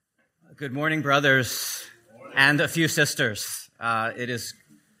Good morning, brothers and a few sisters. It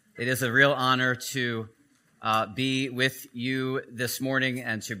is a real honor to be with you this morning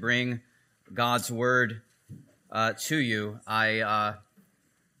and to bring God's word to you. I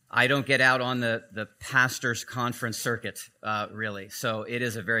don't get out on the pastors' conference circuit, really, so it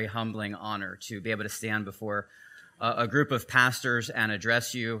is a very humbling honor to be able to stand before a group of pastors and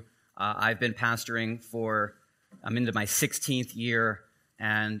address you. I've been pastoring I'm into my 16th year,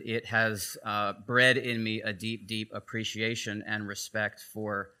 and it has bred in me a deep, deep appreciation and respect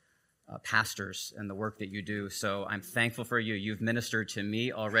for pastors and the work that you do. So I'm thankful for you. You've ministered to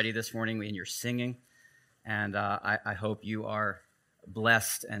me already this morning in your singing, and I hope you are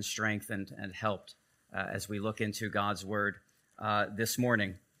blessed and strengthened and helped as we look into God's Word this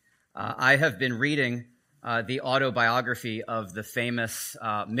morning. I have been reading the autobiography of the famous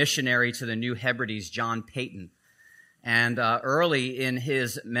missionary to the New Hebrides, John Paton. And early in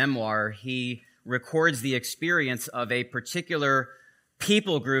his memoir, he records the experience of a particular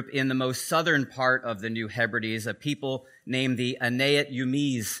people group in the most southern part of the New Hebrides, a people named the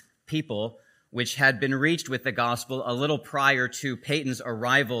Anaat-Umis people, which had been reached with the gospel a little prior to Paton's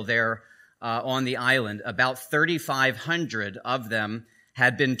arrival there on the island. About 3,500 of them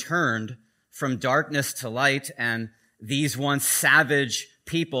had been turned from darkness to light, and these once savage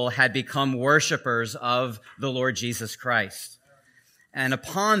people had become worshipers of the Lord Jesus Christ. And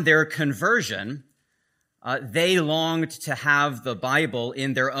upon their conversion, they longed to have the Bible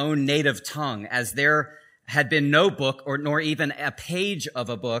in their own native tongue, as there had been no book nor even a page of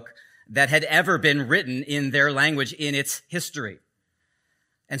a book that had ever been written in their language in its history.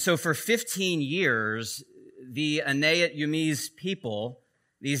 And so for 15 years, the Anaat-Umis people,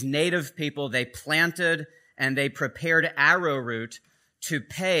 these native people, they planted and they prepared arrowroot to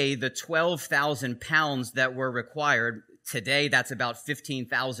pay the 12,000 pounds that were required. Today, that's about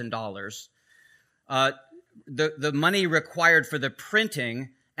 $15,000. The money required for the printing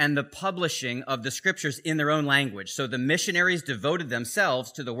and the publishing of the scriptures in their own language. So the missionaries devoted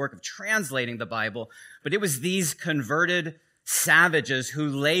themselves to the work of translating the Bible, but it was these converted savages who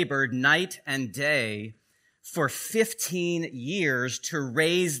labored night and day for 15 years to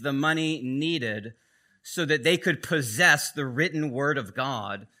raise the money needed so that they could possess the written word of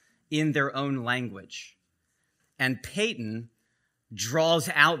God in their own language. And Paton draws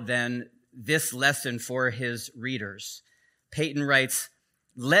out then this lesson for his readers. Paton writes,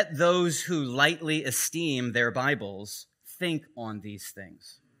 "Let those who lightly esteem their Bibles think on these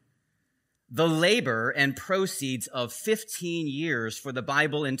things. The labor and proceeds of 15 years for the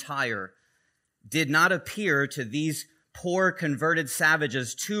Bible entire did not appear to these poor converted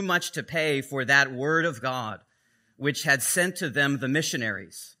savages too much to pay for that word of God, which had sent to them the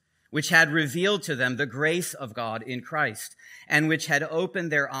missionaries, which had revealed to them the grace of God in Christ, and which had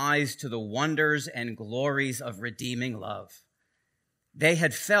opened their eyes to the wonders and glories of redeeming love. They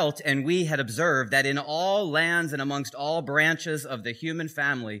had felt and we had observed that in all lands and amongst all branches of the human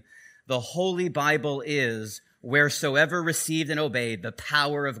family, the Holy Bible is, wheresoever received and obeyed, the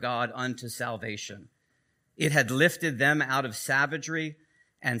power of God unto salvation. It had lifted them out of savagery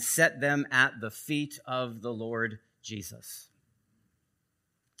and set them at the feet of the Lord Jesus."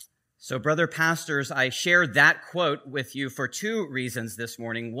 So, brother pastors, I shared that quote with you for two reasons this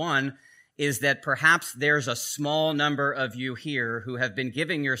morning. One is that perhaps there's a small number of you here who have been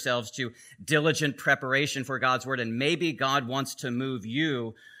giving yourselves to diligent preparation for God's word, and maybe God wants to move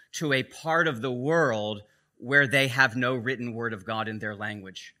you to a part of the world where they have no written word of God in their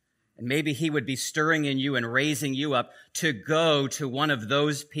language. And maybe he would be stirring in you and raising you up to go to one of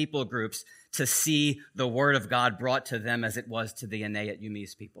those people groups to see the word of God brought to them as it was to the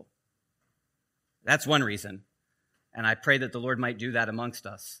Anaat-Umis people. That's one reason. And I pray that the Lord might do that amongst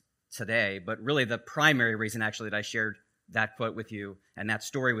us today. But really the primary reason actually that I shared that quote with you and that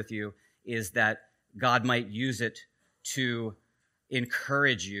story with you is that God might use it to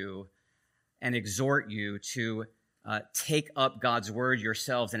encourage you and exhort you to take up God's word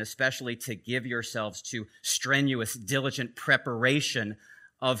yourselves, and especially to give yourselves to strenuous, diligent preparation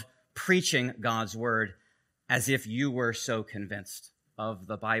of preaching God's word as if you were so convinced of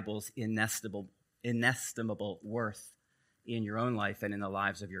the Bible's inestimable worth in your own life and in the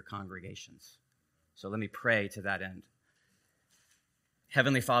lives of your congregations. So let me pray to that end.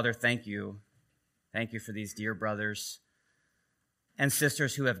 Heavenly Father, thank you. Thank you for these dear brothers and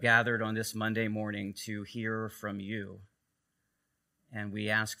sisters who have gathered on this Monday morning to hear from you. And we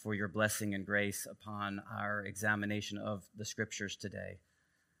ask for your blessing and grace upon our examination of the scriptures today.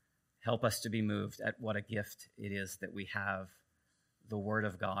 Help us to be moved at what a gift it is that we have the word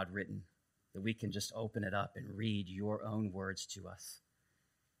of God written, that we can just open it up and read your own words to us.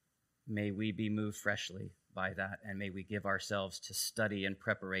 May we be moved freshly by that, and may we give ourselves to study and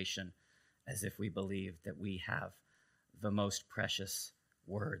preparation as if we believe that we have the most precious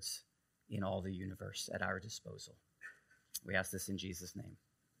words in all the universe at our disposal. We ask this in Jesus' name.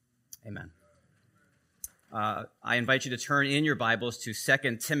 Amen. I invite you to turn in your Bibles to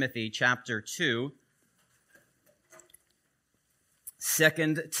 2 Timothy chapter 2.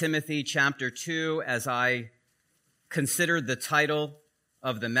 2 Timothy chapter 2, as I considered the title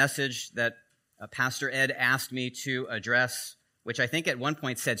of the message that Pastor Ed asked me to address, which I think at one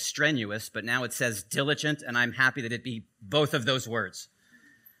point said strenuous, but now it says diligent, and I'm happy that it be both of those words.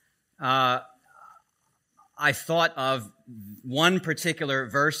 I thought of one particular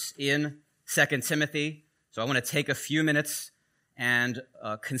verse in 2 Timothy, so I want to take a few minutes and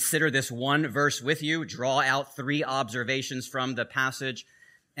consider this one verse with you, draw out 3 observations from the passage,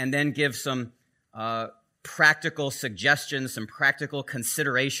 and then give some practical suggestions, some practical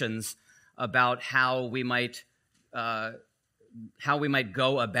considerations about how we might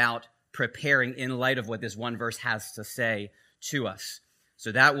go about preparing in light of what this one verse has to say to us.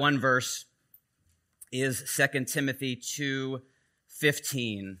 So that one verse is 2 Timothy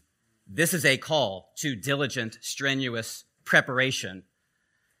 2:15. This is a call to diligent, strenuous preparation.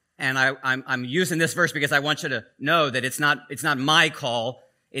 And I'm using this verse because I want you to know that it's not my call.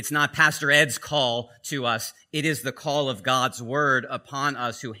 It's not Pastor Ed's call to us. It is the call of God's word upon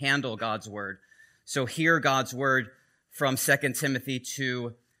us who handle God's word. So hear God's word from 2 Timothy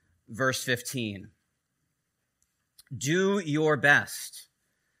 2, verse 15. Do your best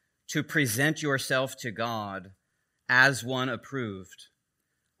to present yourself to God as one approved,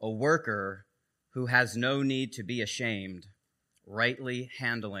 a worker who has no need to be ashamed, rightly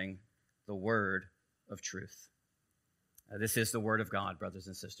handling the word of truth. This is the word of God, brothers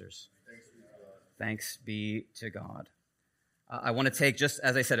and sisters. Thanks be to God. I want to take, just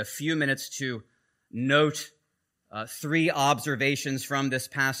as I said, a few minutes to note 3 observations from this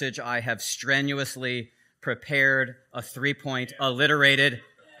passage. I have strenuously prepared a 3-point alliterated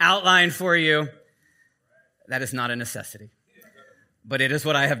outline for you. That is not a necessity, but it is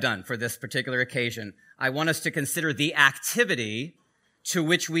what I have done for this particular occasion. I want us to consider the activity to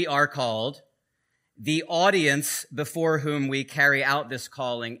which we are called, the audience before whom we carry out this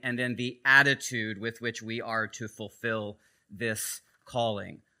calling, and then the attitude with which we are to fulfill this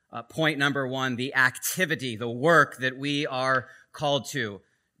calling. Point number 1, the activity, the work that we are called to.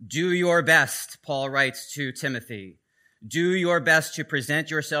 Do your best, Paul writes to Timothy. Do your best to present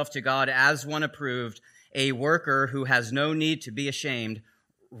yourself to God as one approved, a worker who has no need to be ashamed,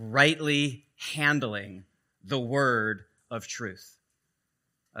 rightly handling the word of truth.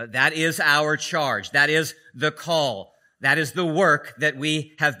 That is our charge. That is the call. That is the work that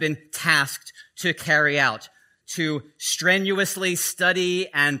we have been tasked to carry out, to strenuously study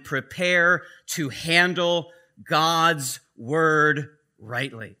and prepare to handle God's word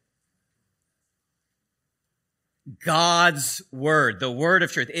rightly. God's word, the word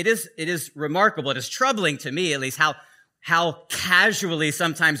of truth. It is remarkable. It is troubling to me, at least, how casually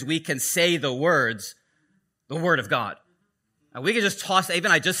sometimes we can say the words, the word of God. We can just toss, even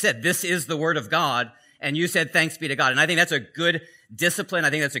I just said, this is the word of God, and you said, thanks be to God. And I think that's a good discipline. I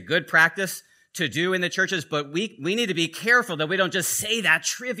think that's a good practice to do in the churches, but we need to be careful that we don't just say that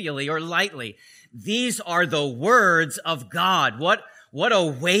trivially or lightly. These are the words of God. What a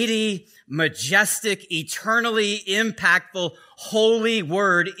weighty, majestic, eternally impactful, holy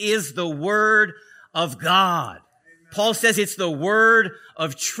word is the word of God. Paul says it's the word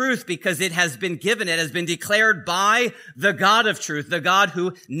of truth because it has been given, it has been declared by the God of truth, the God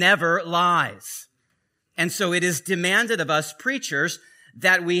who never lies. And so it is demanded of us preachers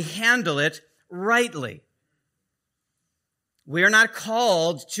that we handle it rightly. We are not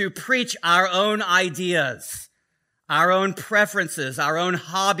called to preach our own ideas, our own preferences, our own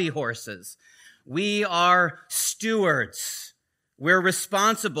hobby horses. We are stewards. We're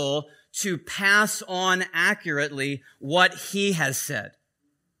responsible to pass on accurately what he has said.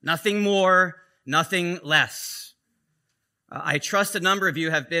 Nothing more, nothing less. I trust a number of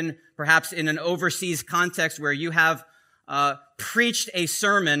you have been perhaps in an overseas context where you have preached a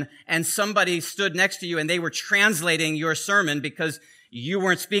sermon and somebody stood next to you and they were translating your sermon because you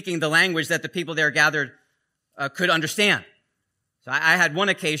weren't speaking the language that the people there gathered could understand. So I had one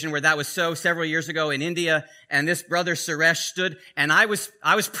occasion where that was so several years ago in India, and this brother Suresh stood, and I was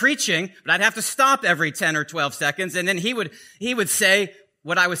preaching, but I'd have to stop every 10 or 12 seconds, and then he would say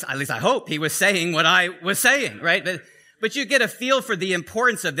what I was, at least I hope he was saying what I was saying, right? But you get a feel for the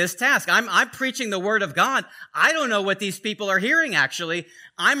importance of this task. I'm preaching the word of God. I don't know what these people are hearing, actually.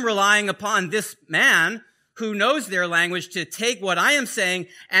 I'm relying upon this man who knows their language to take what I am saying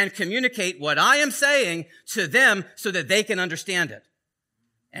and communicate what I am saying to them so that they can understand it.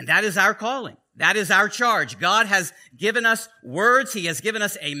 And that is our calling. That is our charge. God has given us words. He has given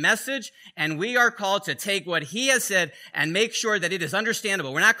us a message, and we are called to take what he has said and make sure that it is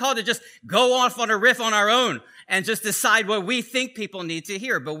understandable. We're not called to just go off on a riff on our own and just decide what we think people need to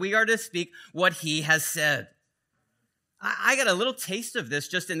hear, but we are to speak what he has said. I got a little taste of this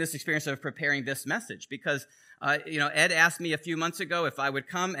just in this experience of preparing this message because, Ed asked me a few months ago if I would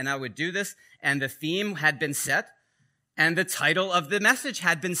come and I would do this, and the theme had been set, and the title of the message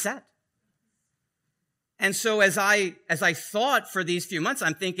had been set. And so as I thought for these few months,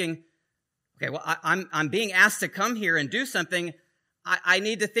 I'm thinking, okay, well, I'm being asked to come here and do something. I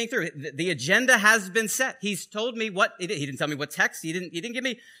need to think through. The agenda has been set. He's told me he didn't tell me what text. He didn't give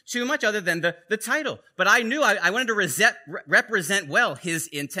me too much other than the title. But I knew I wanted to represent well his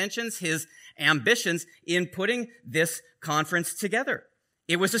intentions, his ambitions in putting this conference together.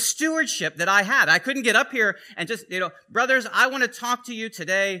 It was a stewardship that I had. I couldn't get up here and just, brothers, I want to talk to you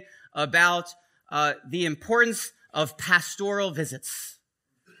today about the importance of pastoral visits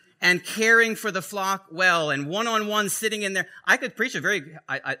and caring for the flock well and one-on-one sitting in there. I could preach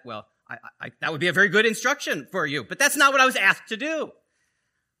that would be a very good instruction for you, but that's not what I was asked to do.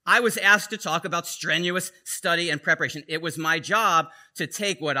 I was asked to talk about strenuous study and preparation. It was my job to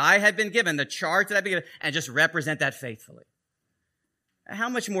take what I had been given, the charge that I'd been given, and just represent that faithfully. How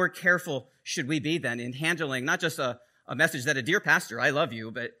much more careful should we be then in handling not just a message that a dear pastor, I love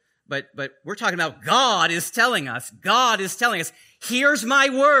you, but we're talking about God is telling us, here's my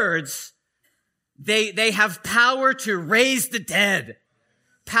words. They have power to raise the dead,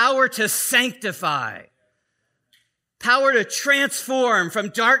 power to sanctify, power to transform from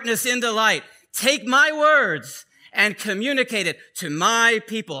darkness into light. Take my words and communicate it to my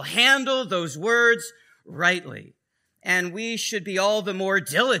people. Handle those words rightly. And we should be all the more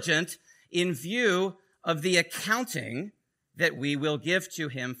diligent in view of the accounting that we will give to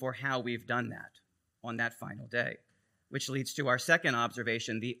him for how we've done that on that final day, which leads to our second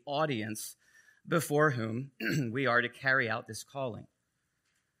observation, the audience before whom we are to carry out this calling.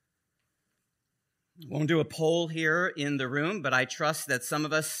 Won't do a poll here in the room, but I trust that some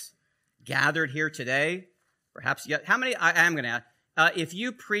of us gathered here today, perhaps yet, how many, I am going to ask, if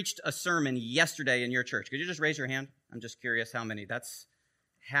you preached a sermon yesterday in your church, could you just raise your hand? I'm just curious how many. That's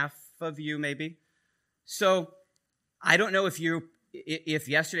half of you maybe. So I don't know if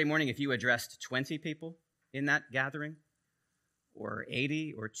yesterday morning, if you addressed 20 people in that gathering, or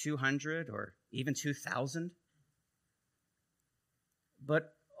 80, or 200, or even 2,000.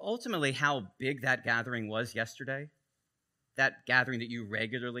 But ultimately, how big that gathering was yesterday, that gathering that you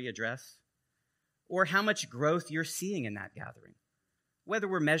regularly address, or how much growth you're seeing in that gathering, whether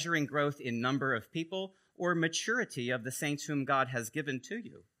we're measuring growth in number of people or maturity of the saints whom God has given to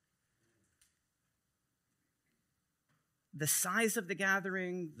you. The size of the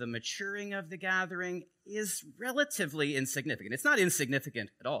gathering, the maturing of the gathering is relatively insignificant. It's not insignificant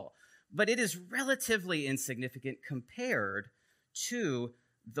at all, but it is relatively insignificant compared to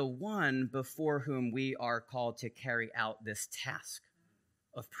the one before whom we are called to carry out this task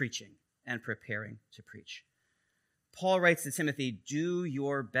of preaching and preparing to preach. Paul writes to Timothy, do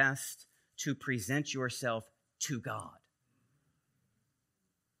your best to present yourself to God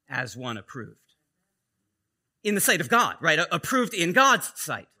as one approved. In the sight of God, right? Approved in God's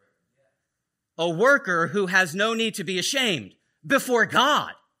sight. A worker who has no need to be ashamed before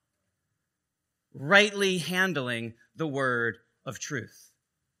God, rightly handling the word of truth.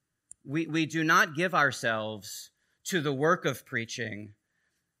 We do not give ourselves to the work of preaching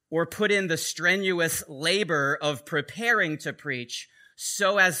or put in the strenuous labor of preparing to preach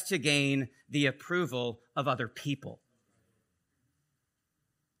so as to gain the approval of other people.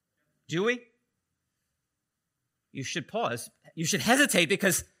 Do we? You should pause. You should hesitate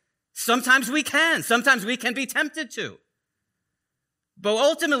because sometimes we can. Sometimes we can be tempted to. But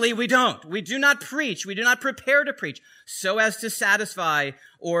ultimately we don't. We do not preach. We do not prepare to preach so as to satisfy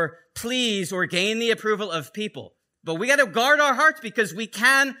or please or gain the approval of people. But we got to guard our hearts because we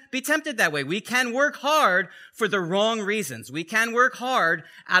can be tempted that way. We can work hard for the wrong reasons. We can work hard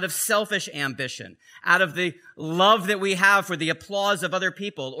out of selfish ambition, out of the love that we have for the applause of other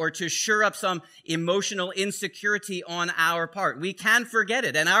people, or to shore up some emotional insecurity on our part. We can forget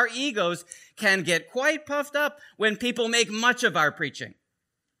it, and our egos can get quite puffed up when people make much of our preaching.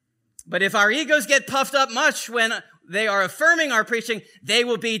 But if our egos get puffed up much when they are affirming our preaching, they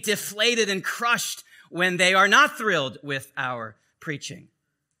will be deflated and crushed when they are not thrilled with our preaching.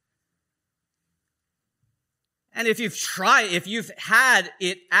 And if you've had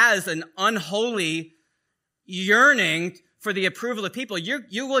it as an unholy yearning for the approval of people,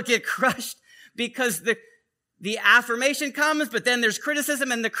 you will get crushed because the affirmation comes, but then there's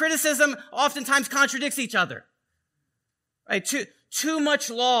criticism, and the criticism oftentimes contradicts each other. Right? Too much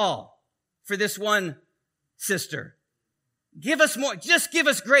law for this one sister. Give us more. Just give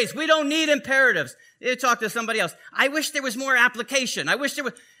us grace. We don't need imperatives. You talk to somebody else. I wish there was more application. I wish there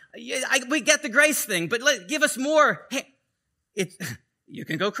was. We get the grace thing, but give us more. Hey, you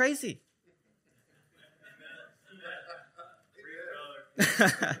can go crazy.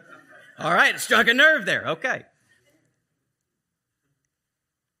 All right, struck a nerve there. Okay.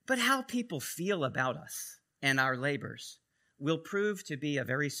 But how people feel about us and our labors will prove to be a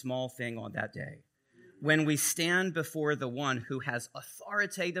very small thing on that day, when we stand before the one who has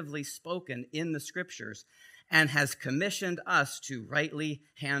authoritatively spoken in the scriptures and has commissioned us to rightly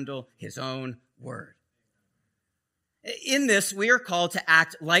handle his own word. In this, we are called to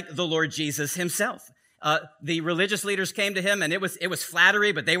act like the Lord Jesus himself. The religious leaders came to him, and it was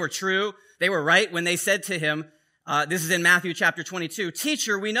flattery, but they were true. They were right when they said to him, this is in Matthew chapter 22,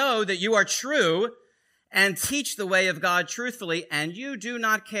 "Teacher, we know that you are true and teach the way of God truthfully, and you do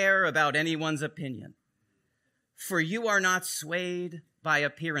not care about anyone's opinion. For you are not swayed by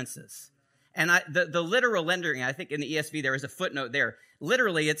appearances." And the literal rendering, I think in the ESV, there is a footnote there.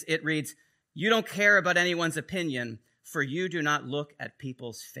 Literally, it reads, "You don't care about anyone's opinion, for you do not look at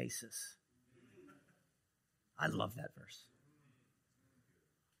people's faces." I love that verse.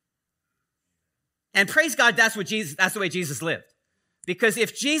 And praise God, that's the way Jesus lived. Because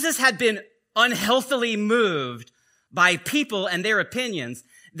if Jesus had been unhealthily moved by people and their opinions,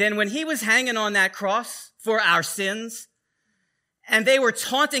 then when he was hanging on that cross for our sins, and they were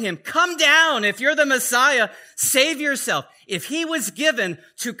taunting him, "Come down, if you're the Messiah, save yourself." If he was given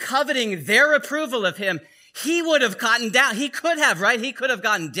to coveting their approval of him, he would have gotten down. He could have, right? He could have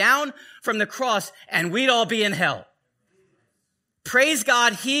gotten down from the cross, and we'd all be in hell. Praise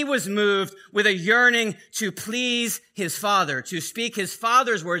God, he was moved with a yearning to please his Father, to speak his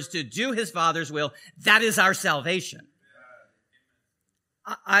Father's words, to do his Father's will. That is our salvation.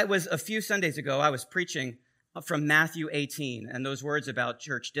 A few Sundays ago, I was preaching from Matthew 18, and those words about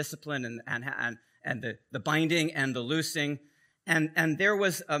church discipline and the binding and the loosing. And there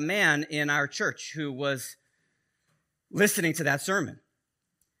was a man in our church who was listening to that sermon.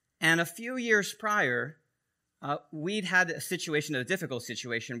 And a few years prior, we'd had a difficult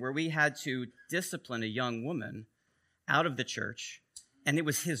situation, where we had to discipline a young woman out of the church, and it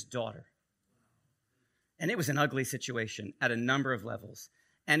was his daughter. And it was an ugly situation at a number of levels.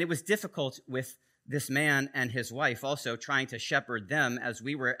 And it was difficult with this man and his wife also trying to shepherd them as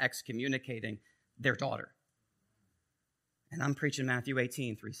we were excommunicating their daughter. And I'm preaching Matthew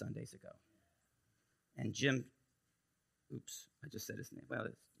 18 3 Sundays ago. And Jim, I just said his name. Well,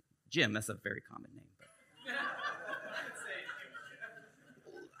 it's Jim, that's a very common name. But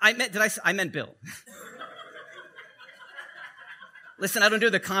I meant Bill. Listen, I don't do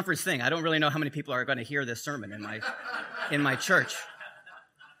the conference thing. I don't really know how many people are going to hear this sermon in my church.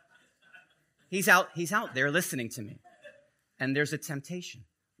 He's out there listening to me. And there's a temptation.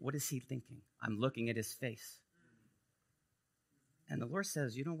 What is he thinking? I'm looking at his face. And the Lord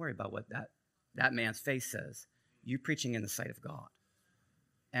says, you don't worry about what that man's face says. You preaching in the sight of God.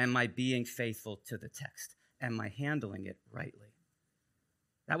 Am I being faithful to the text? Am I handling it rightly?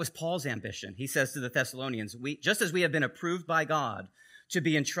 That was Paul's ambition. He says to the Thessalonians, just as we have been approved by God to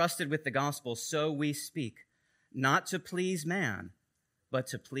be entrusted with the gospel, so we speak, not to please man, but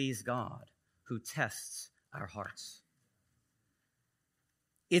to please God, who tests our hearts.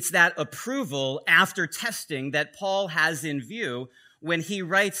 It's that approval after testing that Paul has in view when he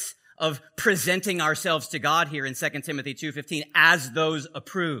writes of presenting ourselves to God here in 2 Timothy 2:15 as those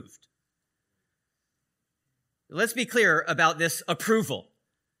approved. Let's be clear about this approval.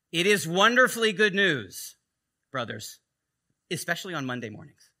 It is wonderfully good news, brothers, especially on Monday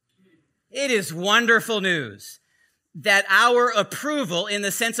mornings. It is wonderful news that our approval in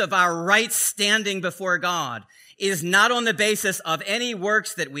the sense of our right standing before God is not on the basis of any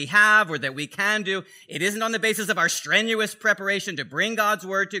works that we have or that we can do. It isn't on the basis of our strenuous preparation to bring God's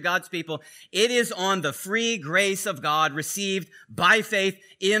word to God's people. It is on the free grace of God received by faith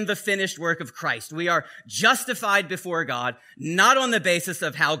in the finished work of Christ. We are justified before God, not on the basis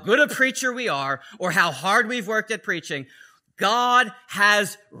of how good a preacher we are or how hard we've worked at preaching. God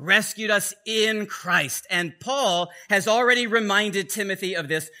has rescued us in Christ. And Paul has already reminded Timothy of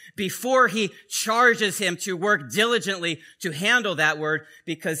this before he charges him to work diligently to handle that word,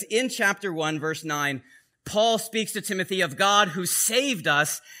 because in chapter 1, verse 9, Paul speaks to Timothy of God who saved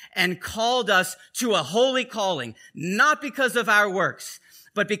us and called us to a holy calling, not because of our works,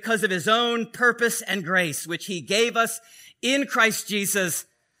 but because of his own purpose and grace, which he gave us in Christ Jesus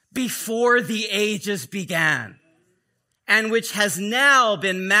before the ages began, and which has now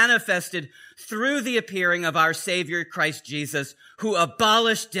been manifested through the appearing of our Savior Christ Jesus, who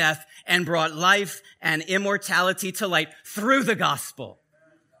abolished death and brought life and immortality to light through the gospel.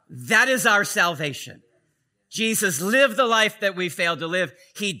 That is our salvation. Jesus lived the life that we failed to live.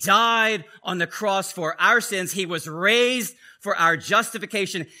 He died on the cross for our sins. He was raised for our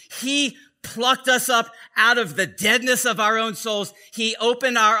justification. He plucked us up out of the deadness of our own souls. He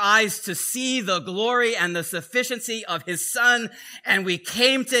opened our eyes to see the glory and the sufficiency of his Son, and we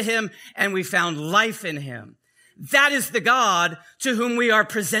came to him and we found life in him. That is the God to whom we are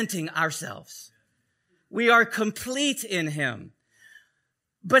presenting ourselves. We are complete in him.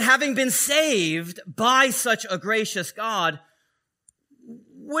 But having been saved by such a gracious God,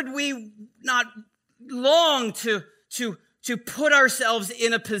 would we not long to put ourselves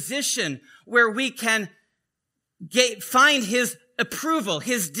in a position where we can find his approval,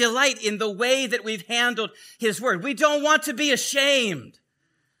 his delight in the way that we've handled his word? We don't want to be ashamed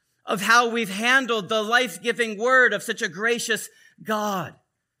of how we've handled the life-giving word of such a gracious God.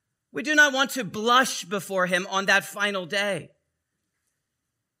 We do not want to blush before him on that final day.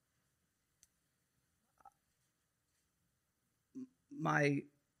 My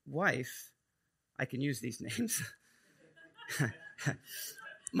wife, I can use these names.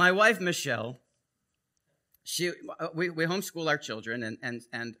 My wife, Michelle, we homeschool our children,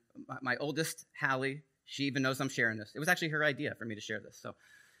 and my oldest, Hallie, she even knows I'm sharing this. It was actually her idea for me to share this. So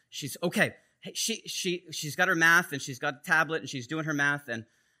she's okay. She's got her math, and she's got a tablet, and she's doing her math,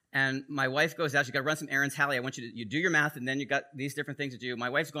 and my wife goes out. She's got to run some errands. Hallie, I want you do your math, and then you got these different things to do. My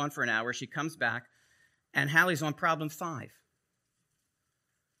wife's gone for an hour. She comes back, and Hallie's on problem 5.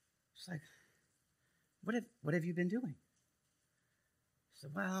 She's like, what have you been doing? I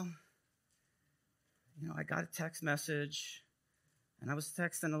said, well, I got a text message, and I was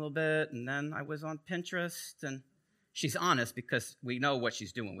texting a little bit, and then I was on Pinterest, and she's honest because we know what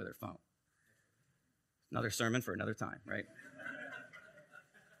she's doing with her phone. Another sermon for another time, right?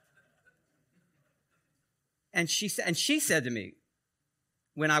 And she said to me,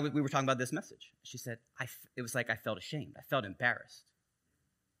 when we were talking about this message, she said, it was like I felt ashamed. I felt embarrassed.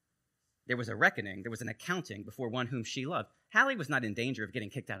 There was a reckoning. There was an accounting before one whom she loved. Hallie was not in danger of getting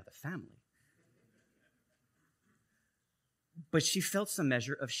kicked out of the family. But she felt some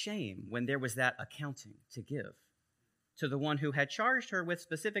measure of shame when there was that accounting to give to the one who had charged her with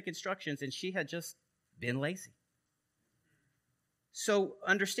specific instructions, and she had just been lazy. So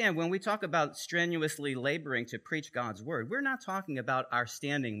understand, when we talk about strenuously laboring to preach God's word, we're not talking about our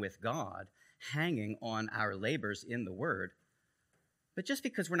standing with God hanging on our labors in the word. But just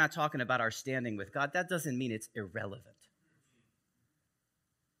because we're not talking about our standing with God, that doesn't mean it's irrelevant.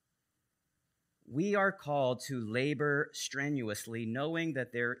 We are called to labor strenuously, knowing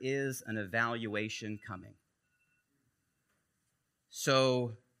that there is an evaluation coming.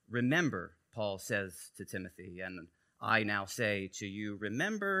 So remember, Paul says to Timothy, and I now say to you,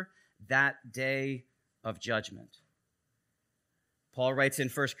 remember that day of judgment. Paul writes in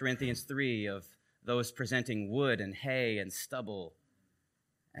 1 Corinthians 3 of those presenting wood and hay and stubble,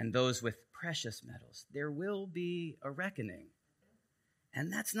 and those with precious metals. There will be a reckoning.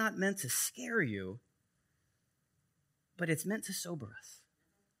 And that's not meant to scare you, but it's meant to sober us.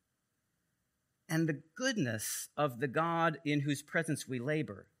 And the goodness of the God in whose presence we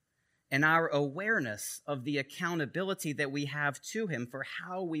labor, and our awareness of the accountability that we have to him for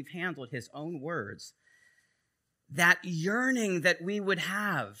how we've handled his own words, that yearning that we would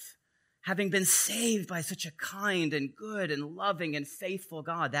have, having been saved by such a kind and good and loving and faithful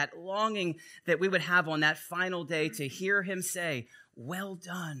God, that longing that we would have on that final day to hear him say, well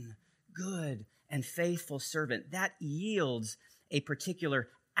done, good and faithful servant, that yields a particular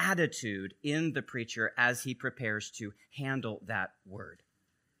attitude in the preacher as he prepares to handle that word.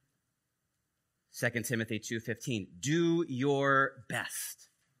 2 Timothy 2:15, do your best.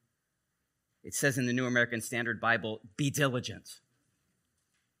 It says in the New American Standard Bible, be diligent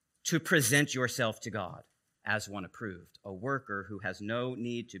to present yourself to God as one approved, a worker who has no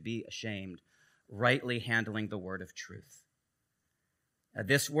need to be ashamed, rightly handling the word of truth.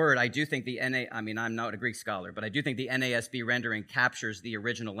 This word, I do think I'm not a Greek scholar, but I do think the NASB rendering captures the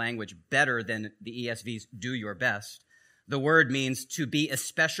original language better than the ESV's do your best. The word means to be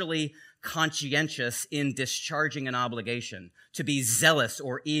especially conscientious in discharging an obligation, to be zealous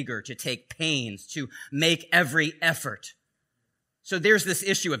or eager, to take pains, to make every effort. So there's this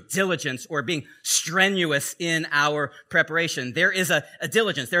issue of diligence or being strenuous in our preparation. There is a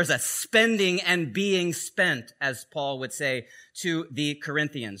diligence. There's a spending and being spent, as Paul would say to the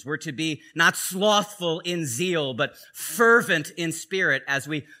Corinthians. We're to be not slothful in zeal, but fervent in spirit as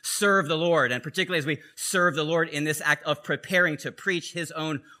we serve the Lord, and particularly as we serve the Lord in this act of preparing to preach his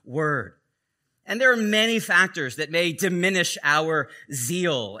own word. And there are many factors that may diminish our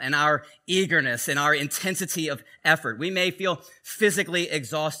zeal and our eagerness and our intensity of effort. We may feel physically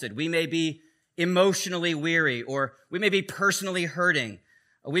exhausted. We may be emotionally weary, or we may be personally hurting.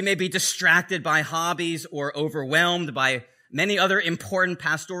 We may be distracted by hobbies or overwhelmed by many other important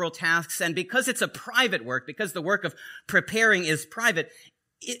pastoral tasks. And because it's a private work, because the work of preparing is private,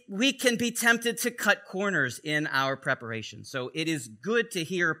 we can be tempted to cut corners in our preparation. So it is good to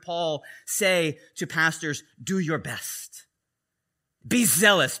hear Paul say to pastors, do your best. Be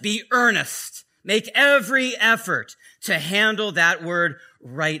zealous, be earnest, make every effort to handle that word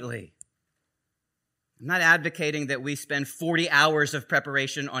rightly. I'm not advocating that we spend 40 hours of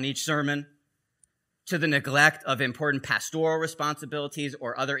preparation on each sermon to the neglect of important pastoral responsibilities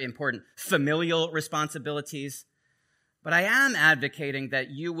or other important familial responsibilities. But I am advocating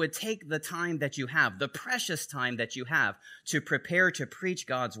that you would take the time that you have, the precious time that you have, to prepare to preach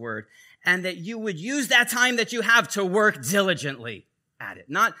God's word, and that you would use that time that you have to work diligently at it.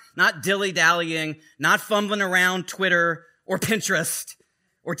 Not dilly-dallying, not fumbling around Twitter or Pinterest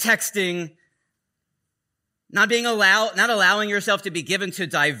or texting, not allowing yourself to be given to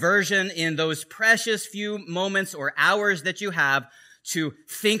diversion in those precious few moments or hours that you have to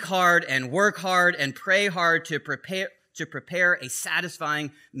think hard and work hard and pray hard to prepare a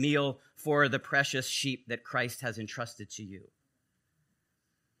satisfying meal for the precious sheep that Christ has entrusted to you.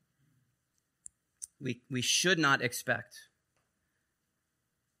 We should not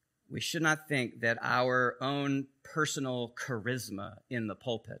think that our own personal charisma in the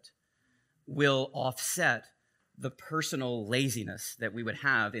pulpit will offset the personal laziness that we would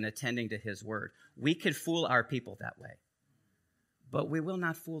have in attending to his word. We could fool our people that way, but we will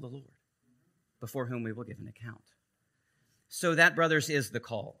not fool the Lord, before whom we will give an account. So that, brothers, is the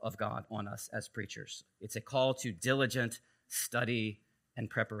call of God on us as preachers. It's a call to diligent study and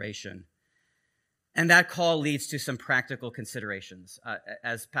preparation. And that call leads to some practical considerations.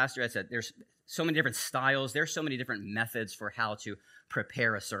 As Pastor Ed said, there's so many different styles. There's so many different methods for how to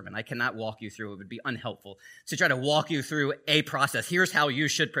prepare a sermon. I cannot walk you through. It would be unhelpful to try to walk you through a process. Here's how you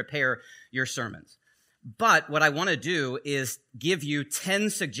should prepare your sermons. But what I want to do is give you 10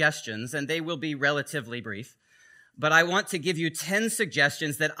 suggestions, and they will be relatively brief. But I want to give you 10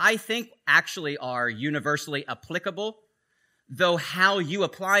 suggestions that I think actually are universally applicable, though how you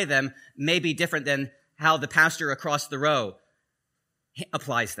apply them may be different than how the pastor across the row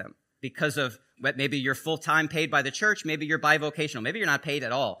applies them, because of maybe you're full-time paid by the church, maybe you're bivocational, maybe you're not paid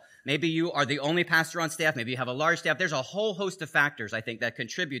at all. Maybe you are the only pastor on staff, maybe you have a large staff. There's a whole host of factors, I think, that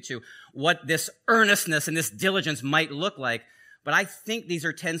contribute to what this earnestness and this diligence might look like. But I think these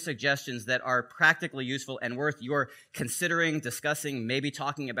are 10 suggestions that are practically useful and worth your considering, discussing, maybe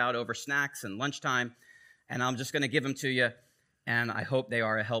talking about over snacks and lunchtime. And I'm just going to give them to you, and I hope they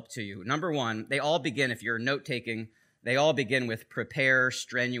are a help to you. Number one, they all begin, if you're note-taking, they all begin with prepare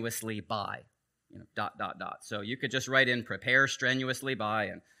strenuously by, So you could just write in prepare strenuously by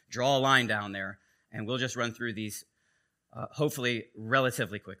and draw a line down there, and we'll just run through these hopefully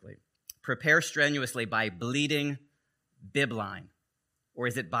relatively quickly. Prepare strenuously by bleeding bibline, or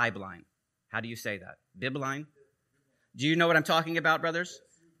is it bibline? How do you say that? Bibline? Do you know what I'm talking about, brothers?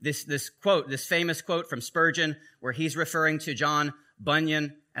 This quote, this famous quote from Spurgeon, where he's referring to John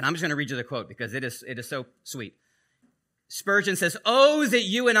Bunyan, and I'm just going to read you the quote because it is so sweet. Spurgeon says, "Oh, that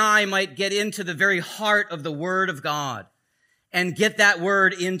you and I might get into the very heart of the Word of God and get that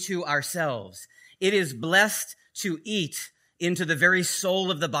Word into ourselves. It is blessed to eat into the very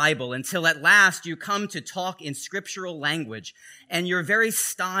soul of the Bible until at last you come to talk in scriptural language, and your very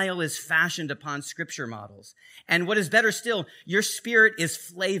style is fashioned upon scripture models. And what is better still, your spirit is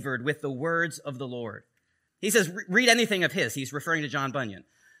flavored with the words of the Lord." He says, read anything of his. He's referring to John Bunyan.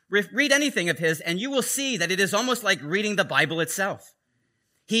 Read anything of his, and you will see that it is almost like reading the Bible itself.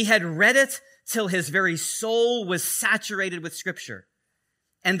 He had read it till his very soul was saturated with scripture.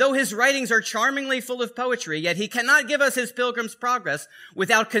 And though his writings are charmingly full of poetry, yet he cannot give us his Pilgrim's Progress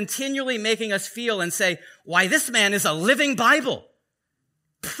without continually making us feel and say, why, this man is a living Bible.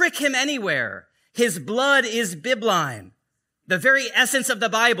 Prick him anywhere. His blood is bibline. The very essence of the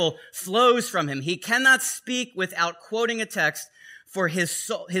Bible flows from him. He cannot speak without quoting a text, for his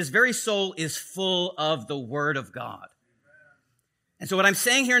very soul is full of the Word of God. And so what I'm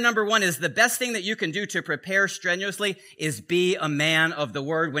saying here, number one, is the best thing that you can do to prepare strenuously is be a man of the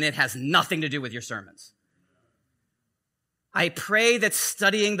word when it has nothing to do with your sermons. I pray that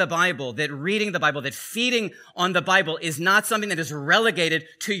studying the Bible, that reading the Bible, that feeding on the Bible is not something that is relegated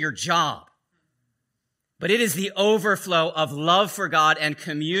to your job, but it is the overflow of love for God and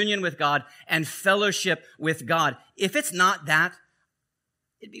communion with God and fellowship with God. If it's not that,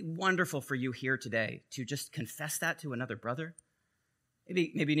 it'd be wonderful for you here today to just confess that to another brother.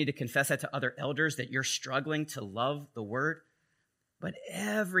 Maybe you need to confess that to other elders, that you're struggling to love the word. But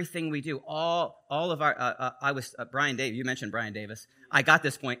everything we do, all of our, Brian Davis, you mentioned Brian Davis. I got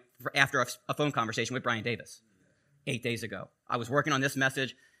this point after a phone conversation with Brian Davis 8 days ago. I was working on this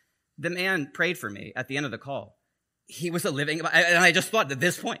message. The man prayed for me at the end of the call. He was a living, and I just thought at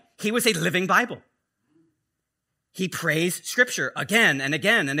this point, he was a living Bible. He prays scripture again and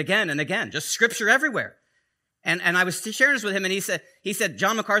again and again and again, just scripture everywhere. And I was sharing this with him, and he said,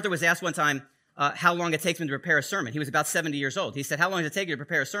 John MacArthur was asked one time how long it takes him to prepare a sermon. He was about 70 years old. He said, how long does it take you to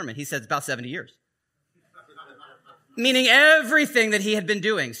prepare a sermon? He said, it's about 70 years. Meaning everything that he had been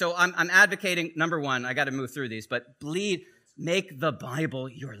doing. So I'm advocating, number one, I got to move through these, but make the Bible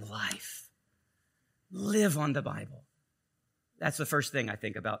your life. Live on the Bible. That's the first thing I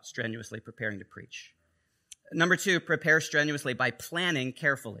think about strenuously preparing to preach. Number two, prepare strenuously by planning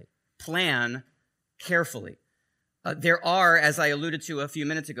carefully. Plan carefully. There are, as I alluded to a few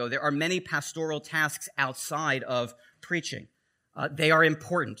minutes ago, there are many pastoral tasks outside of preaching. They are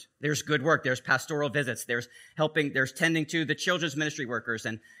important. There's good work. There's pastoral visits. There's tending to the children's ministry workers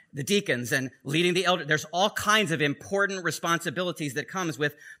and the deacons and leading the elders. There's all kinds of important responsibilities that comes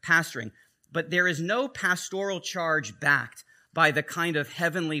with pastoring. But there is no pastoral charge backed by the kind of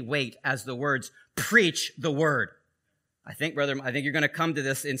heavenly weight as the words, preach the word. I think you're going to come to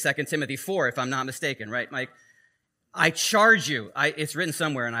this in 2 Timothy 4, if I'm not mistaken, right, Mike? I charge you, it's written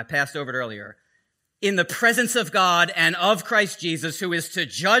somewhere and I passed over it earlier, in the presence of God and of Christ Jesus, who is to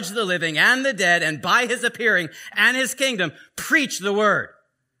judge the living and the dead, and by his appearing and his kingdom, preach the word.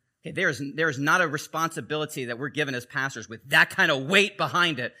 Okay, there is not a responsibility that we're given as pastors with that kind of weight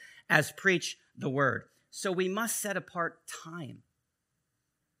behind it as preach the word. So we must set apart time,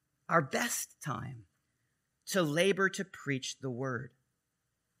 our best time, to labor to preach the word.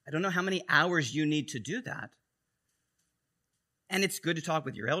 I don't know how many hours you need to do that. And it's good to talk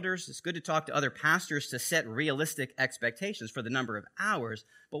with your elders. It's good to talk to other pastors to set realistic expectations for the number of hours.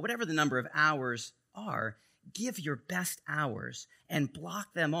 But whatever the number of hours are, give your best hours and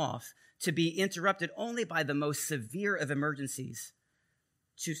block them off to be interrupted only by the most severe of emergencies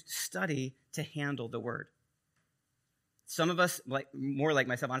to study to handle the word. Some of us, more like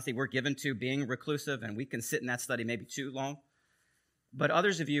myself, honestly, we're given to being reclusive, and we can sit in that study maybe too long. But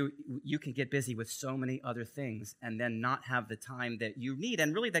others of you can get busy with so many other things and then not have the time that you need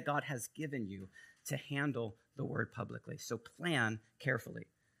and really that God has given you to handle the word publicly. So plan carefully.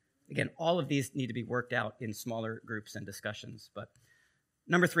 Again, all of these need to be worked out in smaller groups and discussions. But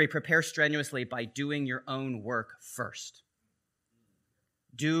number three, prepare strenuously by doing your own work first.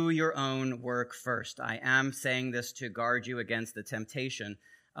 Do your own work first. I am saying this to guard you against the temptation,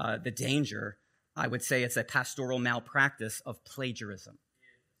 the danger. I would say it's a pastoral malpractice of plagiarism.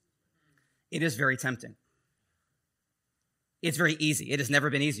 It is very tempting. It's very easy. It has never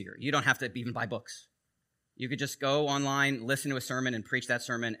been easier. You don't have to even buy books. You could just go online, listen to a sermon, and preach that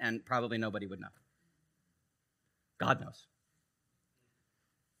sermon, and probably nobody would know. God knows.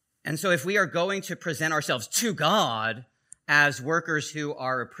 And so if we are going to present ourselves to God as workers who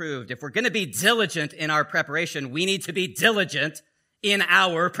are approved, if we're going to be diligent in our preparation, we need to be diligent in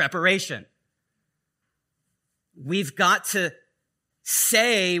our preparation. We've got to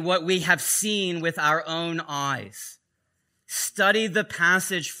say what we have seen with our own eyes. Study the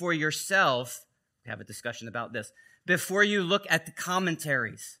passage for yourself. We have a discussion about this before you look at the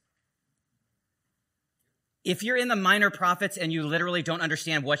commentaries. If you're in the Minor Prophets and you literally don't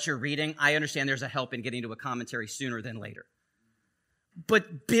understand what you're reading, I understand there's a help in getting to a commentary sooner than later.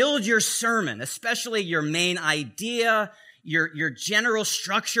 But build your sermon, especially your main idea, your general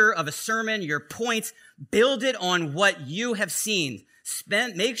structure of a sermon, your points, build it on what you have seen.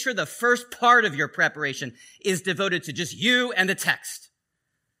 Make sure the first part of your preparation is devoted to just you and the text.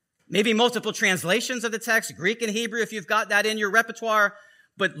 Maybe multiple translations of the text, Greek and Hebrew if you've got that in your repertoire,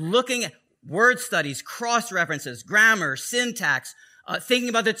 but looking at word studies, cross-references, grammar, syntax, thinking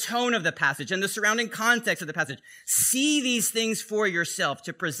about the tone of the passage and the surrounding context of the passage. See these things for yourself.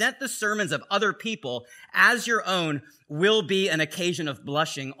 To present the sermons of other people as your own will be an occasion of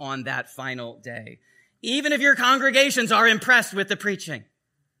blushing on that final day, even if your congregations are impressed with the preaching.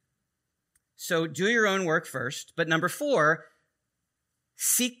 So do your own work first. But number four,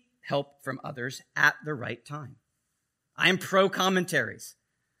 Seek help from others at the right time. I am pro commentaries.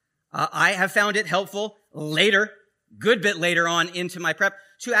 I have found it helpful later, good bit later on into my prep,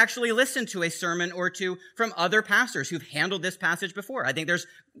 to actually listen to a sermon or two from other pastors who've handled this passage before. I think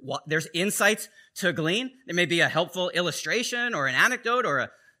there's insights to glean. There may be a helpful illustration or an anecdote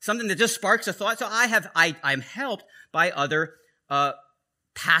or something that just sparks a thought. So I'm helped by other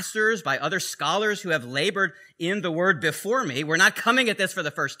pastors, by other scholars who have labored in the word before me. We're not coming at this for the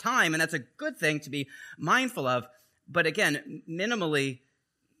first time, and that's a good thing to be mindful of. But again, minimally,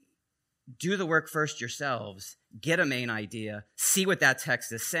 do the work first yourselves, get a main idea, see what that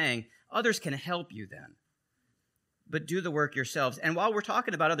text is saying. Others can help you then. But do the work yourselves. And while we're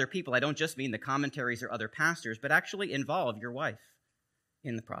talking about other people, I don't just mean the commentaries or other pastors, but actually involve your wife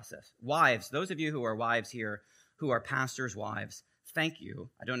in the process. Wives, those of you who are wives here, who are pastors' wives, thank you.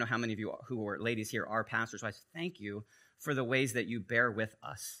 I don't know how many of you who are ladies here are pastors' wives. Thank you for the ways that you bear with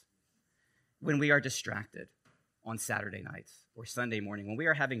us when we are distracted on Saturday nights or Sunday morning, when we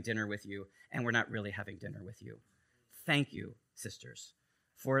are having dinner with you and we're not really having dinner with you. Thank you, sisters,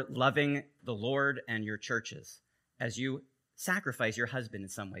 for loving the Lord and your churches as you sacrifice your husband in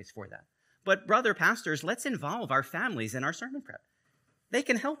some ways for that. But brother pastors, let's involve our families in our sermon prep. They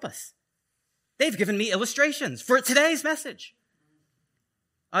can help us. They've given me illustrations for today's message.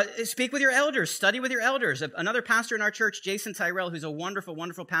 Speak with your elders. Study with your elders. Another pastor in our church, Jason Tyrell, who's a wonderful,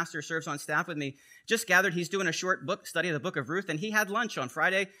 wonderful pastor, serves on staff with me, just gathered. He's doing a short book study of the book of Ruth, and he had lunch on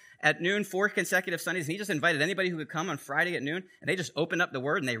Friday at noon, 4 consecutive Sundays, and he just invited anybody who could come on Friday at noon, and they just opened up the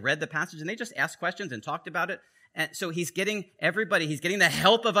word, and they read the passage, and they just asked questions and talked about it. And so he's getting the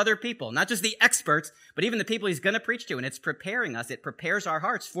help of other people, not just the experts, but even the people he's going to preach to, and it's preparing us. It prepares our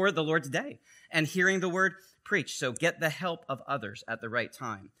hearts for the Lord's day and hearing the word preached. So get the help of others at the right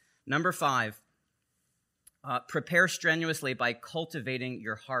time. Number 5, prepare strenuously by cultivating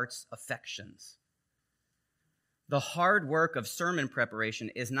your heart's affections. The hard work of sermon preparation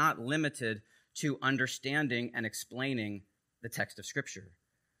is not limited to understanding and explaining the text of Scripture,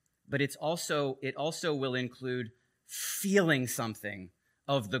 but it also will include feeling something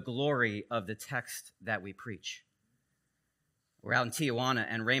of the glory of the text that we preach. We're out in Tijuana,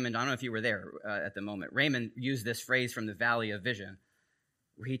 and Raymond, I don't know if you were there at the moment, Raymond used this phrase from the Valley of Vision,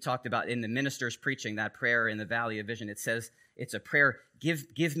 where he talked about in the minister's preaching, that prayer in the Valley of Vision. It says, it's a prayer,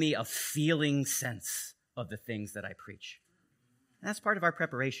 give me a feeling sense of the things that I preach. And that's part of our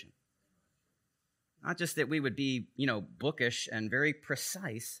preparation. Not just that we would be, bookish and very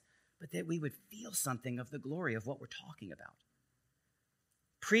precise, but that we would feel something of the glory of what we're talking about.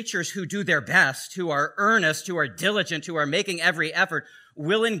 Preachers who do their best, who are earnest, who are diligent, who are making every effort,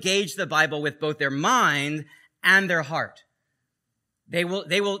 will engage the Bible with both their mind and their heart. They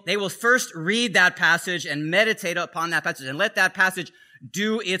will first read that passage and meditate upon that passage and let that passage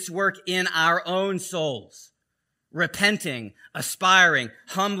do its work in our own souls. Repenting, aspiring,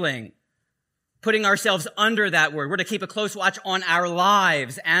 humbling, putting ourselves under that word. We're to keep a close watch on our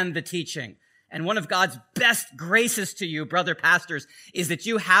lives and the teaching. And one of God's best graces to you, brother pastors, is that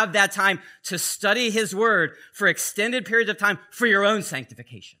you have that time to study his word for extended periods of time for your own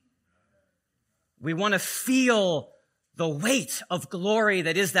sanctification. We want to feel the weight of glory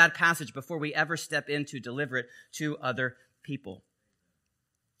that is that passage before we ever step in to deliver it to other people.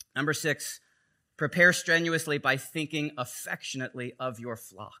 Number 6, prepare strenuously by thinking affectionately of your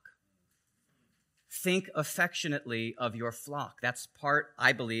flock. Think affectionately of your flock. That's part,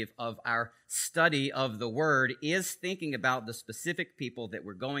 I believe, of our study of the word, is thinking about the specific people that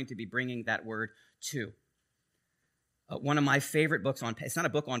we're going to be bringing that word to. One of my favorite books it's not a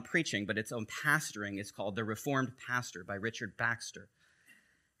book on preaching, but it's on pastoring. It's called The Reformed Pastor by Richard Baxter.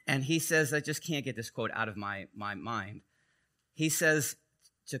 And he says, I just can't get this quote out of my mind. He says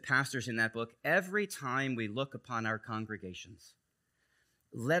to pastors in that book, every time we look upon our congregations,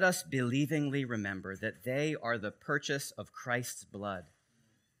 let us believingly remember that they are the purchase of Christ's blood,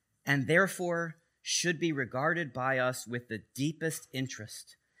 and therefore should be regarded by us with the deepest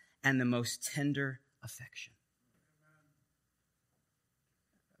interest and the most tender affection.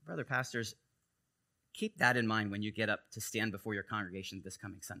 Brother pastors, keep that in mind when you get up to stand before your congregation this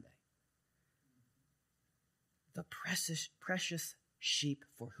coming Sunday. The precious sheep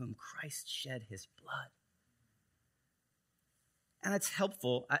for whom Christ shed his blood. And it's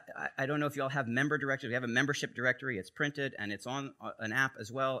helpful. I don't know if you all have member directories. We have a membership directory. It's printed, and it's on an app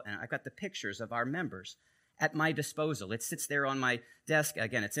as well. And I've got the pictures of our members at my disposal. It sits there on my desk.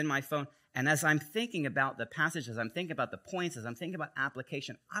 Again, it's in my phone. And as I'm thinking about the passage, as I'm thinking about the points, as I'm thinking about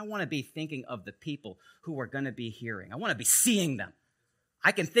application, I want to be thinking of the people who are going to be hearing. I want to be seeing them.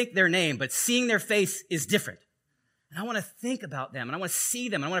 I can think their name, but seeing their face is different. And I want to think about them, and I want to see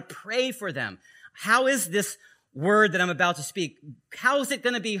them, and I want to pray for them. How is this word that I'm about to speak, how is it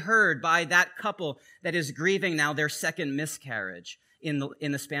going to be heard by that couple that is grieving now their second miscarriage in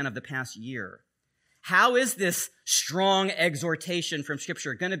the span of the past year? How is this strong exhortation from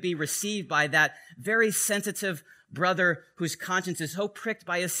Scripture going to be received by that very sensitive brother whose conscience is so pricked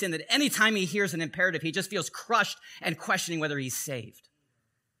by his sin that anytime he hears an imperative, he just feels crushed and questioning whether he's saved?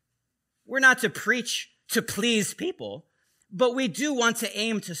 We're not to preach to please people, but we do want to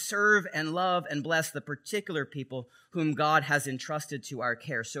aim to serve and love and bless the particular people whom God has entrusted to our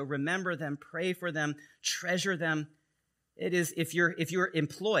care. So remember them, pray for them, treasure them. It is, if you're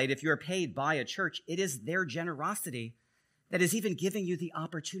employed, if you're paid by a church, it is their generosity that is even giving you the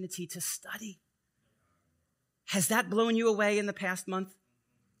opportunity to study. Has that blown you away in the past month?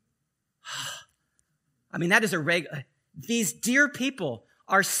 I mean, that is these dear people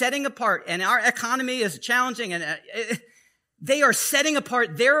are setting apart, and our economy is challenging, and they are setting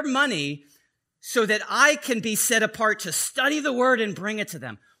apart their money so that I can be set apart to study the word and bring it to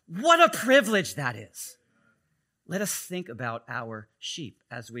them. What a privilege that is. Let us think about our sheep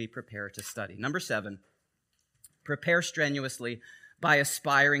as we prepare to study. Number 7, prepare strenuously by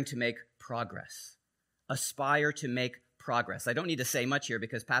aspiring to make progress. Aspire to make progress. I don't need to say much here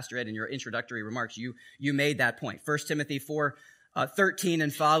because Pastor Ed, in your introductory remarks, you made that point. 1 Timothy 4:13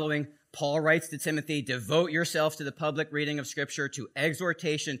 and following, Paul writes to Timothy, devote yourself to the public reading of Scripture, to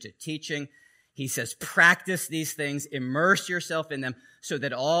exhortation, to teaching. He says, practice these things, immerse yourself in them so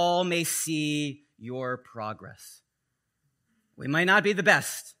that all may see your progress. We might not be the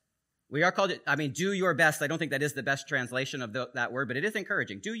best. We are called, do your best. I don't think that is the best translation of that word, but it is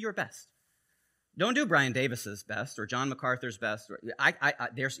encouraging. Do your best. Don't do Brian Davis's best or John MacArthur's best. I'm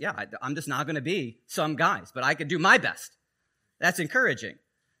just not going to be some guys, but I could do my best. That's encouraging.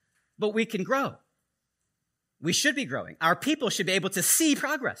 But we can grow. We should be growing. Our people should be able to see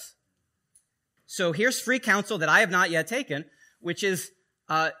progress. So here's free counsel that I have not yet taken, which is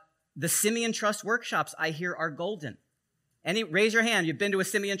the Simeon Trust workshops I hear are golden. Raise your hand. You've been to a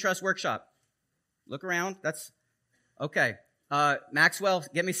Simeon Trust workshop. Look around. That's okay. Maxwell,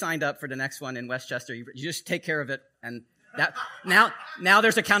 get me signed up for the next one in Westchester. You just take care of it. And that now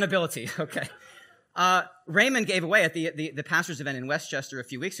there's accountability. Okay. Raymond gave away at the pastor's event in Westchester a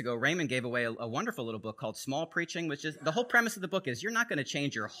few weeks ago. Raymond gave away a wonderful little book called Small Preaching, which is the whole premise of the book is you're not going to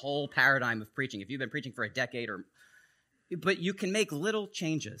change your whole paradigm of preaching if you've been preaching for a decade but you can make little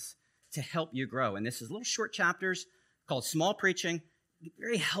changes to help you grow. And this is little short chapters called Small Preaching,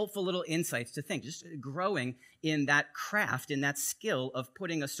 very helpful little insights to think, just growing in that craft, in that skill of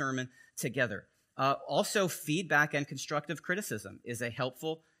putting a sermon together. Also, feedback and constructive criticism is a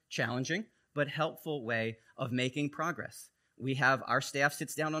helpful, challenging, but helpful way of making progress. Our staff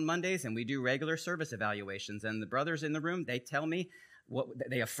sits down on Mondays and we do regular service evaluations. And the brothers in the room, they tell me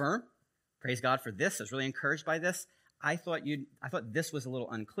they affirm. Praise God for this. I was really encouraged by this. I thought this was a little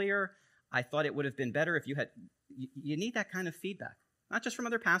unclear. I thought it would have been better if you need that kind of feedback. Not just from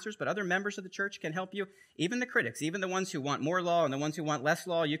other pastors, but other members of the church can help you. Even the critics, even the ones who want more law and the ones who want less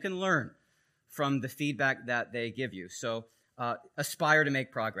law, you can learn from the feedback that they give you. So aspire to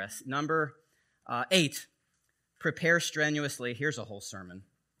make progress. Number 8, prepare strenuously. Here's a whole sermon.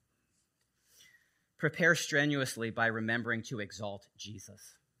 Prepare strenuously by remembering to exalt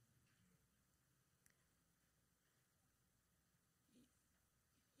Jesus.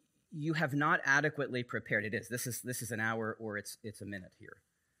 You have not adequately prepared. This is an hour or it's a minute here.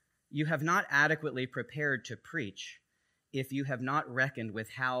 You have not adequately prepared to preach if you have not reckoned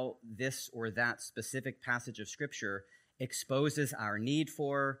with how this or that specific passage of Scripture exposes our need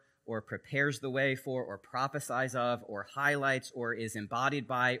for, or prepares the way for, or prophesies of, or highlights, or is embodied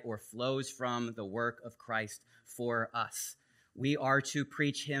by, or flows from the work of Christ for us. We are to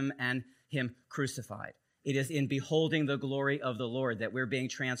preach him and him crucified. It is in beholding the glory of the Lord that we're being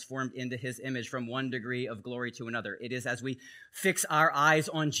transformed into his image from one degree of glory to another. It is as we fix our eyes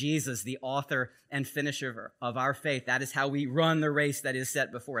on Jesus, the author and finisher of our faith. That is how we run the race that is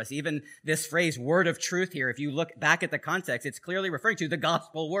set before us. Even this phrase, word of truth here, if you look back at the context, it's clearly referring to the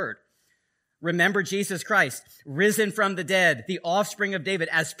gospel word. Remember Jesus Christ, risen from the dead, the offspring of David,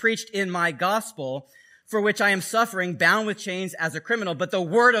 as preached in my gospel, for which I am suffering, bound with chains as a criminal, but the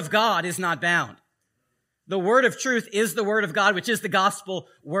word of God is not bound. The word of truth is the word of God, which is the gospel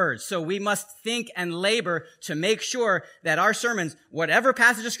word. So we must think and labor to make sure that our sermons, whatever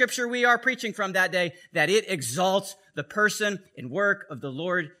passage of Scripture we are preaching from that day, that it exalts the person and work of the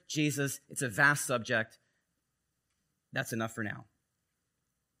Lord Jesus. It's a vast subject. That's enough for now.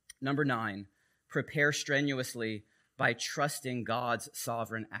 Number 9, prepare strenuously by trusting God's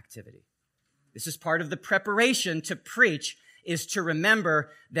sovereign activity. This is part of the preparation to preach, is to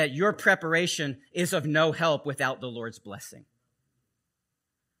remember that your preparation is of no help without the Lord's blessing.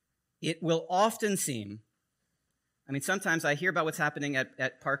 It will often seem, sometimes I hear about what's happening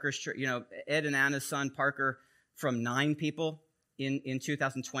at Parker's church. Ed and Anna's son, Parker, from 9 people in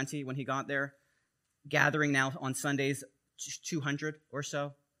 2020 when he got there, gathering now on Sundays, 200 or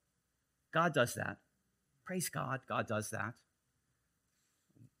so. God does that. Praise God, God does that.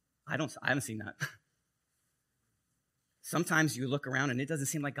 I haven't seen that. Sometimes you look around and it doesn't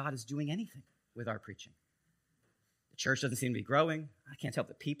seem like God is doing anything with our preaching. The church doesn't seem to be growing. I can't tell if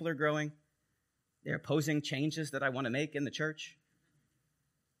the people are growing. They're opposing changes that I want to make in the church.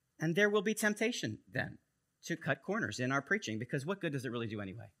 And there will be temptation then to cut corners in our preaching, because what good does it really do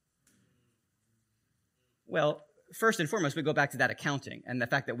anyway? Well, first and foremost, we go back to that accounting and the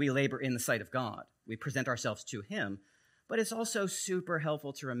fact that we labor in the sight of God. We present ourselves to him. But it's also super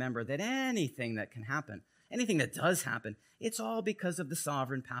helpful to remember that anything that can happen, anything that does happen, it's all because of the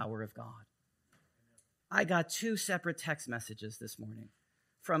sovereign power of God. I got 2 separate text messages this morning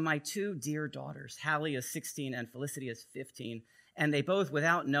from my 2 dear daughters. Hallie is 16 and Felicity is 15. And they both,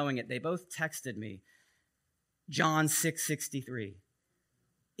 without knowing it, they both texted me, John 6:63.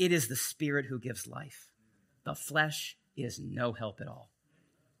 It is the Spirit who gives life. The flesh is no help at all.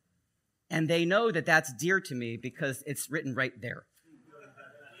 And they know that that's dear to me because it's written right there.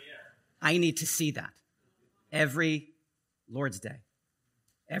 I need to see that every Lord's Day,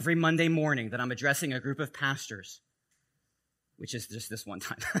 every Monday morning that I'm addressing a group of pastors, which is just this one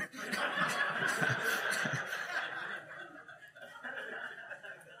time.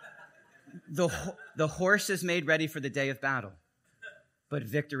 The horse is made ready for the day of battle, but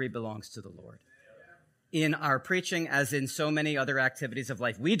victory belongs to the Lord. In our preaching, as in so many other activities of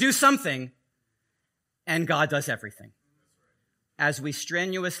life, we do something, and God does everything. As we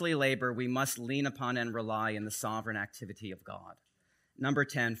strenuously labor, we must lean upon and rely in the sovereign activity of God. Number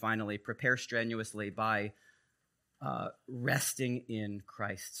 10, finally, prepare strenuously by resting in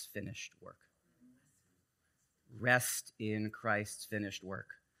Christ's finished work. Rest in Christ's finished work.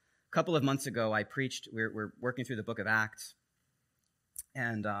 A couple of months ago, I preached, we're working through the book of Acts,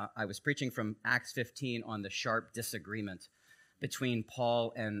 and I was preaching from Acts 15 on the sharp disagreement between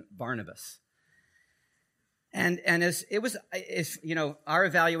Paul and Barnabas. And as it was, our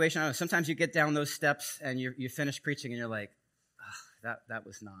evaluation, I don't know, sometimes you get down those steps and you finish preaching and you're like, oh, that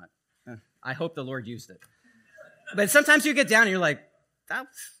was not, I hope the Lord used it. But sometimes you get down and you're like, that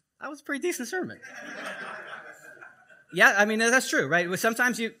was a pretty decent sermon. Yeah, that's true, right?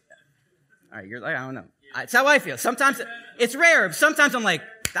 Sometimes you're like, I don't know. It's how I feel. Sometimes it's rare. Sometimes I'm like,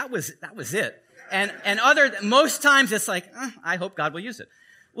 that was it. And most times it's like, I hope God will use it.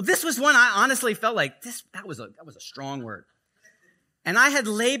 Well, this was one I honestly felt like that was a strong word. And I had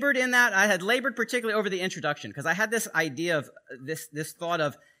labored in that. I had labored particularly over the introduction because I had this idea of this thought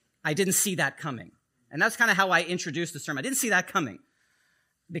of, I didn't see that coming. And that's kind of how I introduced the sermon. I didn't see that coming.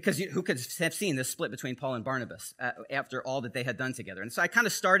 Because who could have seen this split between Paul and Barnabas after all that they had done together? And so I kind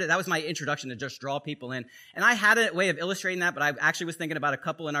of started, that was my introduction to just draw people in. And I had a way of illustrating that, but I actually was thinking about a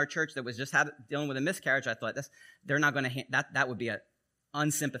couple in our church that was just dealing with a miscarriage. I thought they're not going to, that would be an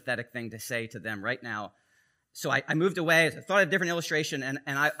unsympathetic thing to say to them right now. So I moved away. I thought of a different illustration, and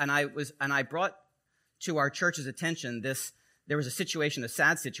I brought to our church's attention there was a situation, a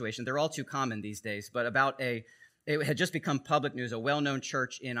sad situation. They're all too common these days, but it had just become public news, a well-known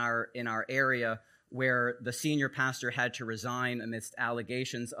church in our area where the senior pastor had to resign amidst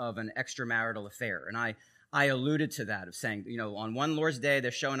allegations of an extramarital affair. And I alluded to that of saying, on one Lord's Day,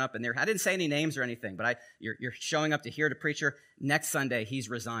 they're showing up and I didn't say any names or anything, but you're showing up to hear the preacher. Next Sunday, he's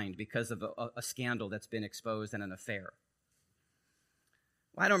resigned because of a scandal that's been exposed and an affair.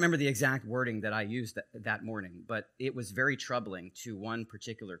 Well, I don't remember the exact wording that I used that morning, but it was very troubling to one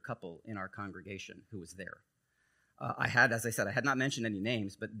particular couple in our congregation who was there. As I said, I had not mentioned any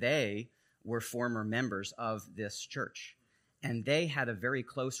names, but they were former members of this church. And they had a very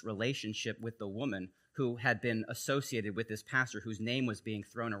close relationship with the woman who had been associated with this pastor whose name was being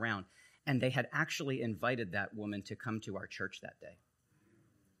thrown around. And they had actually invited that woman to come to our church that day.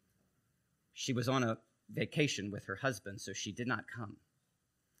 She was on a vacation with her husband, so she did not come.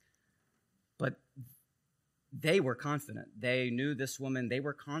 But they were confident. They knew this woman. They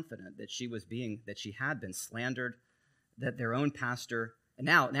were confident that she had been slandered, that their own pastor, and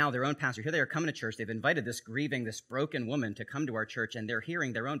now their own pastor, here they are coming to church. They've invited this broken woman to come to our church, and they're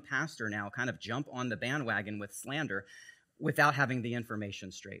hearing their own pastor now kind of jump on the bandwagon with slander without having the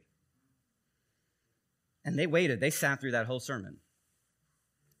information straight. And they waited. They sat through that whole sermon.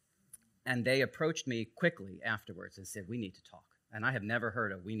 And they approached me quickly afterwards and said, we need to talk. And I have never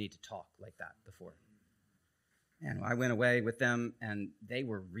heard a "we need to talk" like that before. And I went away with them, and they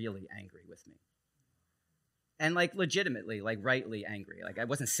were really angry with me. And like legitimately, like rightly angry. Like I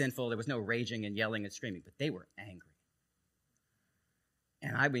wasn't sinful. There was no raging and yelling and screaming, but they were angry.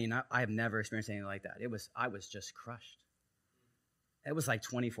 And I mean, I have never experienced anything like that. I was just crushed. It was like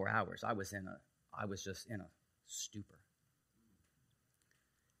 24 hours. I was just in a stupor.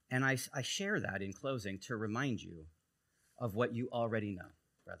 And I share that in closing to remind you of what you already know,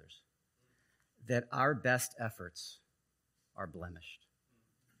 brothers, that our best efforts are blemished.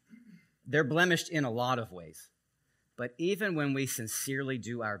 They're blemished in a lot of ways. But even when we sincerely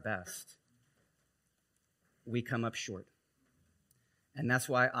do our best, we come up short. And that's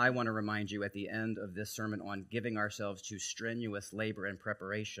why I want to remind you at the end of this sermon on giving ourselves to strenuous labor and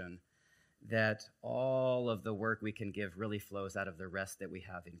preparation that all of the work we can give really flows out of the rest that we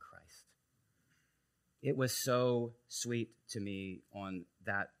have in Christ. It was so sweet to me on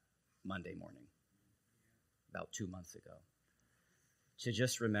that Monday morning, about 2 months ago, to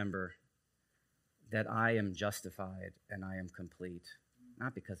just remember that I am justified and I am complete,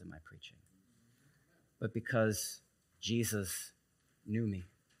 not because of my preaching, but because Jesus knew me,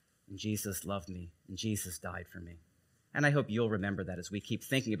 and Jesus loved me, and Jesus died for me. And I hope you'll remember that as we keep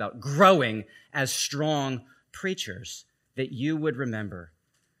thinking about growing as strong preachers, that you would remember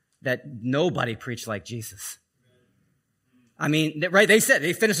that nobody preached like Jesus. I mean, right, they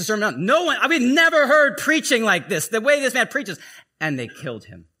finished the sermon out. No one, we've never heard preaching like this, the way this man preaches. And they killed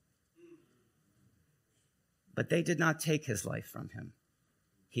him. But they did not take his life from him.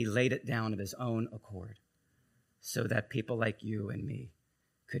 He laid it down of his own accord so that people like you and me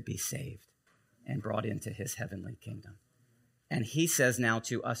could be saved and brought into his heavenly kingdom. And he says now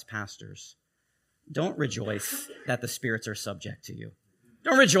to us pastors, don't rejoice that the spirits are subject to you.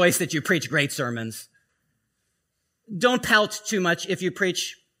 Don't rejoice that you preach great sermons. Don't pout too much if you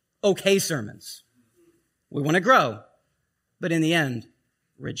preach okay sermons. We want to grow. But in the end,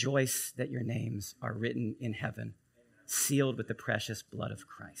 rejoice that your names are written in heaven, sealed with the precious blood of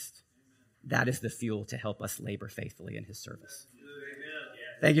Christ. That is the fuel to help us labor faithfully in his service.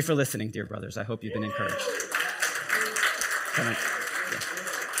 Thank you for listening, dear brothers. I hope you've been encouraged.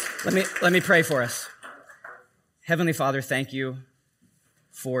 Let me pray for us. Heavenly Father, thank you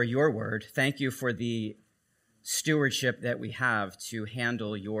for your word. Thank you for the stewardship that we have to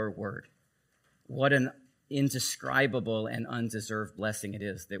handle your word. What an indescribable and undeserved blessing it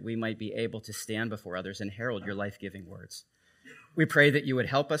is that we might be able to stand before others and herald your life-giving words. We pray that you would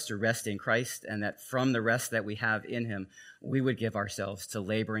help us to rest in Christ, and that from the rest that we have in him, we would give ourselves to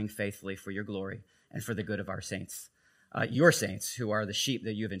laboring faithfully for your glory and for the good of our saints, your saints, who are the sheep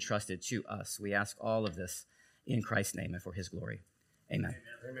that you have entrusted to us. We ask all of this in Christ's name and for his glory. Amen.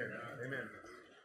 Amen. Amen.